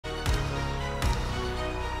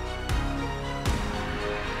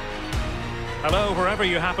Hello, wherever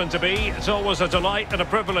you happen to be. It's always a delight and a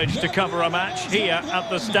privilege to cover a match here at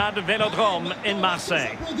the Stade Vélodrome in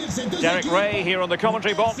Marseille. Derek Ray here on the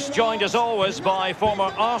commentary box, joined as always by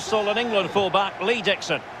former Arsenal and England fullback Lee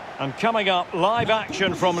Dixon. And coming up, live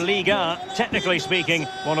action from Ligue 1, technically speaking,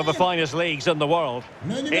 one of the finest leagues in the world.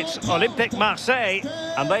 It's Olympique Marseille,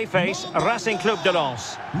 and they face Racing Club de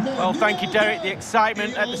Lens. Well, thank you, Derek. The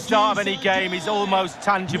excitement at the start of any game is almost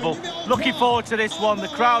tangible. Looking forward to this one. The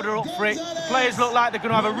crowd are up for it. The players look like they're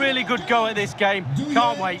going to have a really good go at this game.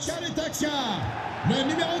 Can't wait. Le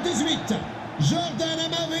numéro 18, Jordan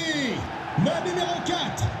Amavi. Le numéro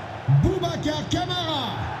 4, Boubacar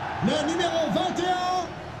Kamara. Le numéro 21.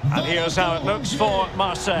 And here's how it looks for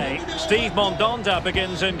Marseille. Steve Mandanda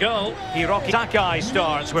begins in goal. Hiroki Sakai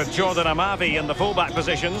starts with Jordan Amavi in the fullback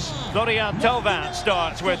positions. Florian Thauvin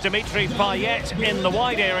starts with Dimitri Payet in the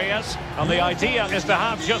wide areas. And the idea is to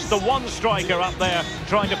have just the one striker up there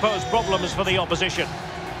trying to pose problems for the opposition.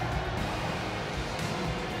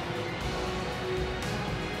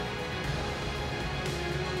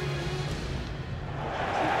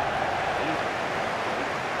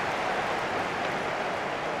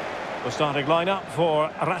 The starting lineup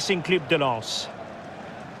for Racing Club de Lens.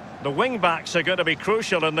 The wing-backs are going to be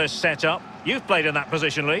crucial in this setup. You've played in that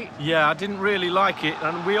position, Lee. Yeah, I didn't really like it.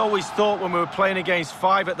 And we always thought when we were playing against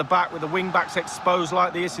five at the back with the wing-backs exposed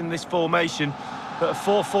like this in this formation, that a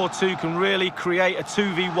 4-4-2 can really create a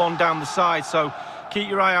 2v1 down the side. So keep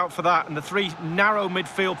your eye out for that. And the three narrow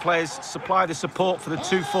midfield players supply the support for the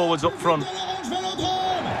two forwards up front.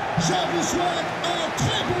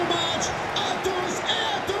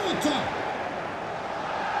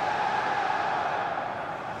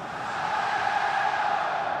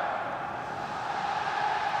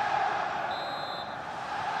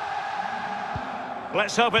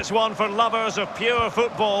 Let's hope it's one for lovers of pure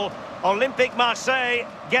football. Olympique Marseille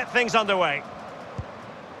get things underway.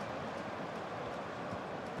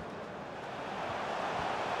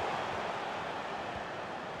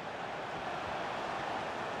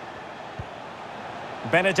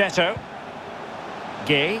 Benedetto.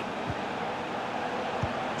 Gay.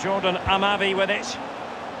 Jordan Amavi with it.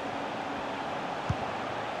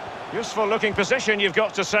 Useful looking position, you've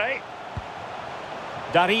got to say.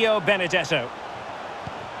 Dario Benedetto.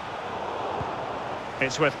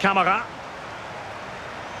 It's with Kamara.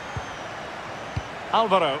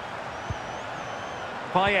 Alvaro.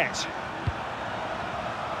 Payet.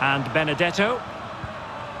 And Benedetto.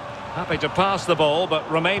 Happy to pass the ball, but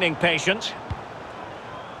remaining patient.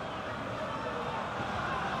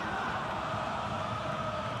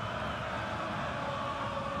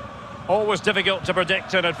 Always difficult to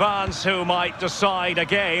predict in advance who might decide a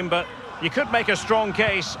game, but you could make a strong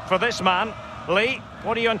case for this man. Lee,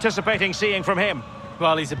 what are you anticipating seeing from him?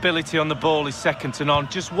 Well, his ability on the ball is second to none.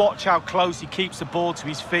 Just watch how close he keeps the ball to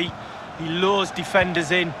his feet. He lures defenders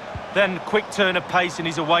in, then quick turn of pace and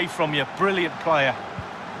he's away from you. Brilliant player.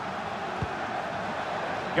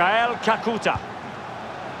 Gaël Kakuta.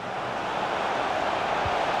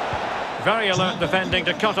 Very alert defending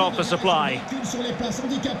to cut off the supply.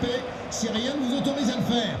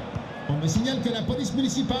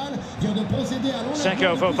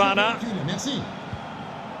 Seko Fofana.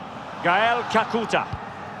 Gaël Kakuta.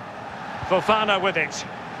 Fofana with it.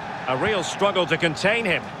 A real struggle to contain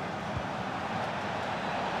him.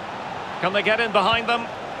 Can they get in behind them?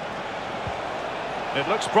 It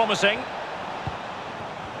looks promising.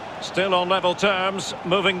 Still on level terms,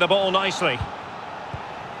 moving the ball nicely.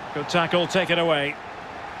 Good tackle taken away.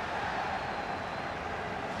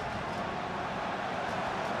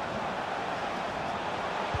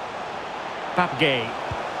 Pape.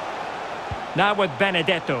 Now with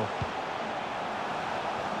Benedetto.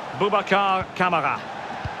 Boubacar Kamara.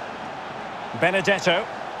 Benedetto.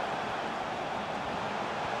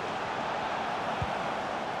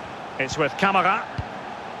 It's with Kamara.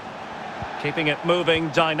 Keeping it moving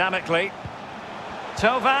dynamically.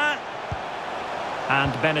 Thauvin.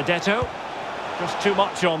 And Benedetto. Just too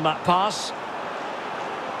much on that pass.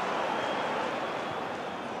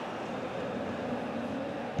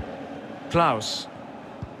 Klaus.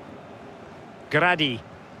 Grady.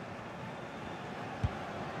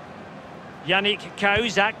 Yannick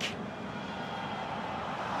Cahuzac.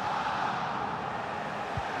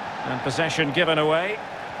 And possession given away.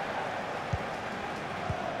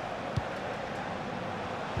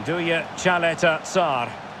 Douye Chaleta Tsar.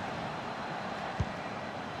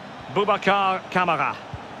 Boubacar Kamara.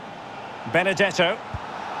 Benedetto.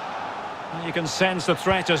 You can sense the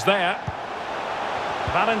threat is there.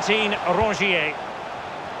 Valentin Rongier.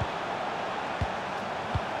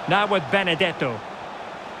 Now with Benedetto.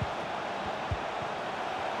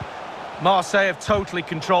 Marseille have totally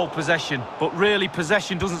controlled possession, but really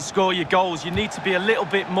possession doesn't score your goals. You need to be a little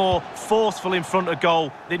bit more forceful in front of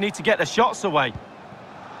goal. They need to get the shots away.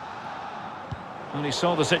 And he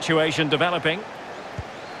saw the situation developing.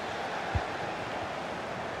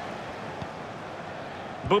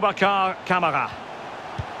 Boubacar Kamara.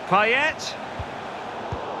 Payet.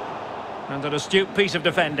 And an astute piece of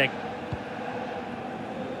defending.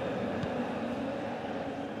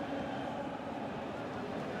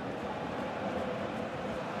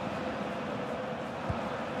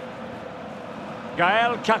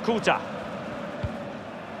 Gael Kakuta.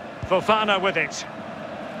 Fofana with it.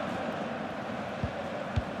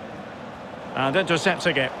 And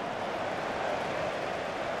intercepting it.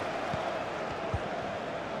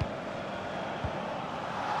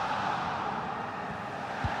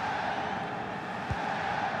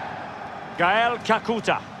 Gael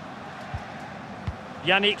Kakuta.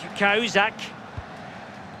 Yannick Cahuzac.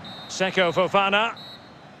 Seko Fofana.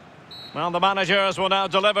 Well, the managers will now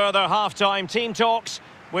deliver their half-time team talks.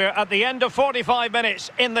 We're at the end of 45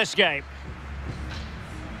 minutes in this game.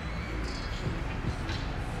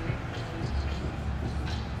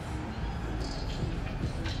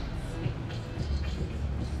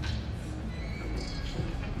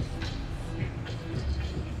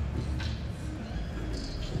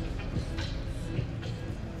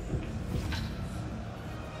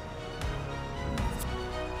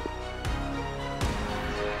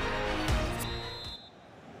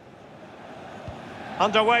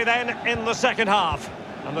 Underway then in the second half.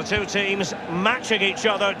 And the two teams matching each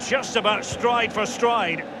other just about stride for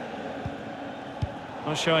stride.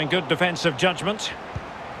 Well, showing good defensive judgment.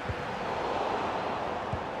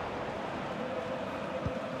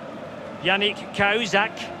 Yannick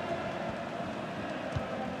Cahuzac.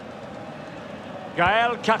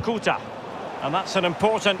 Gael Kakuta. And that's an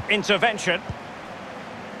important intervention.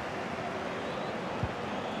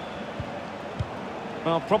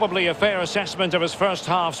 Well, probably a fair assessment of his first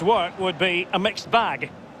half's work would be a mixed bag.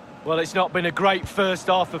 Well, it's not been a great first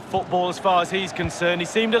half of football as far as he's concerned. He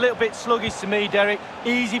seemed a little bit sluggish to me, Derek.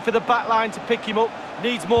 Easy for the back line to pick him up.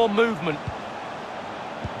 Needs more movement.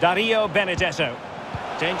 Dario Benedetto.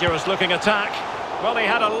 Dangerous looking attack. Well, he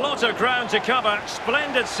had a lot of ground to cover.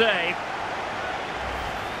 Splendid save.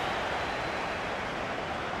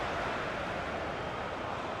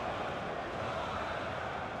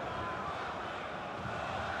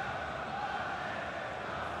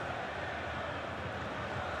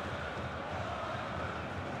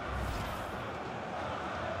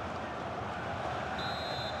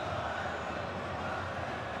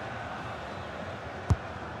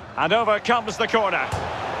 And over comes the corner.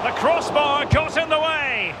 The crossbar got in the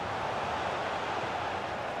way.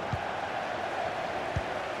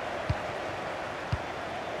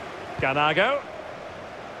 Ganago.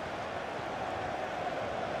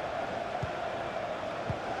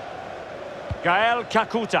 Gael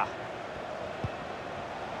Kakuta.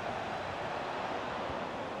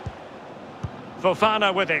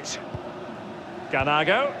 Fofana with it.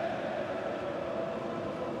 Ganago.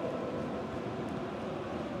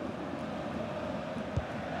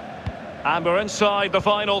 And we're inside the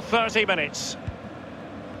final 30 minutes.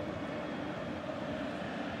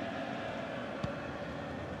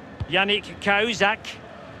 Yannick Cahuzac.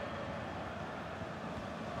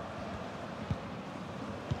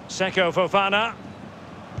 Seko Fofana.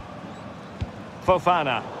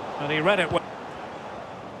 Fofana. And he read it well.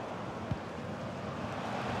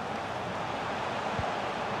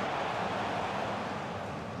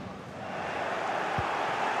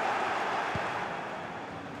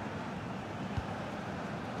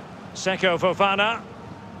 Seko Fofana.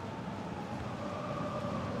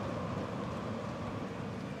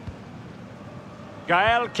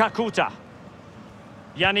 Gael Kakuta.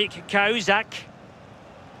 Yannick Cahuzac.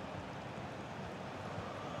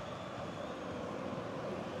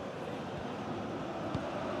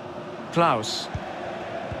 Klaus.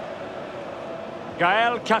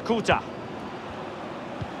 Gael Kakuta.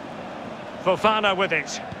 Fofana with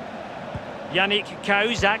it. Yannick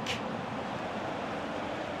Cahuzac.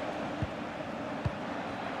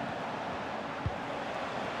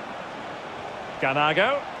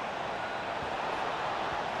 Ganago.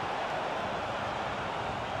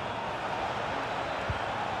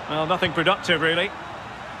 Well, nothing productive, really.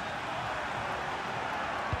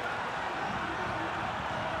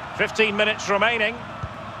 15 minutes remaining.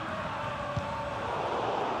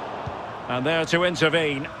 And there to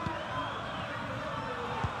intervene.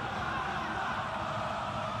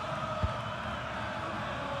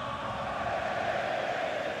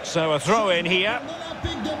 So a throw in here.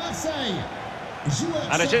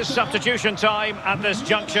 And it is substitution time at this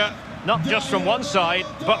juncture. Not just from one side,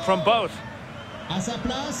 but from both. À sa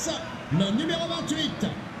place, le numéro 28,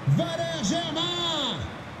 Valère Germain.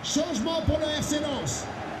 Changement pour le RC Lens.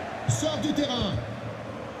 Sort du terrain.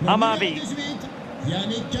 Le Amavi. numéro 18,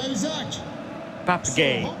 Yannick Cahuzac. Pape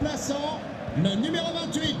Gay. Remplaçant, le numéro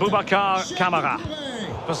 28, Boubacar Cheikh Kamara.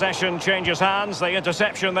 Doucouré. Possession changes hands, the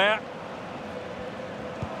interception there.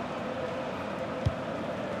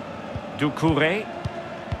 Doucouré.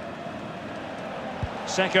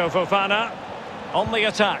 Seko Fofana on the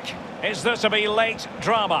attack. Is there to be late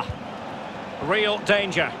drama? Real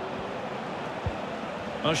danger.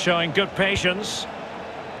 Well, showing good patience.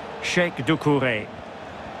 Cheikh Doucouré.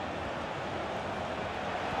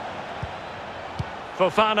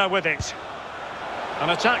 Fofana with it. An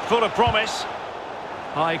attack full of promise.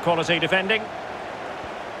 High quality defending.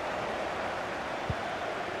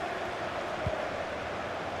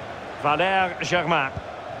 Valère Germain.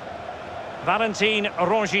 Valentin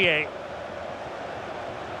Rongier.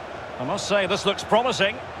 I must say this looks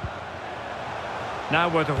promising. Now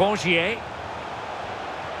with Rongier.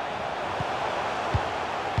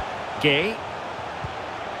 Gay.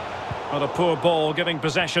 Well, a poor ball giving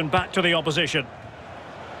possession back to the opposition.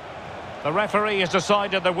 The referee has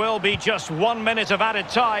decided there will be just 1 minute of added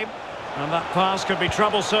time. And that pass could be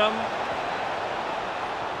troublesome.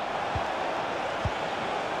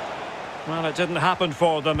 Well, it didn't happen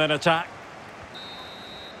for them in attack.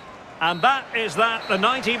 And that is that. The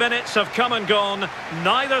 90 minutes have come and gone.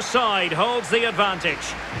 Neither side holds the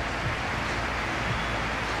advantage.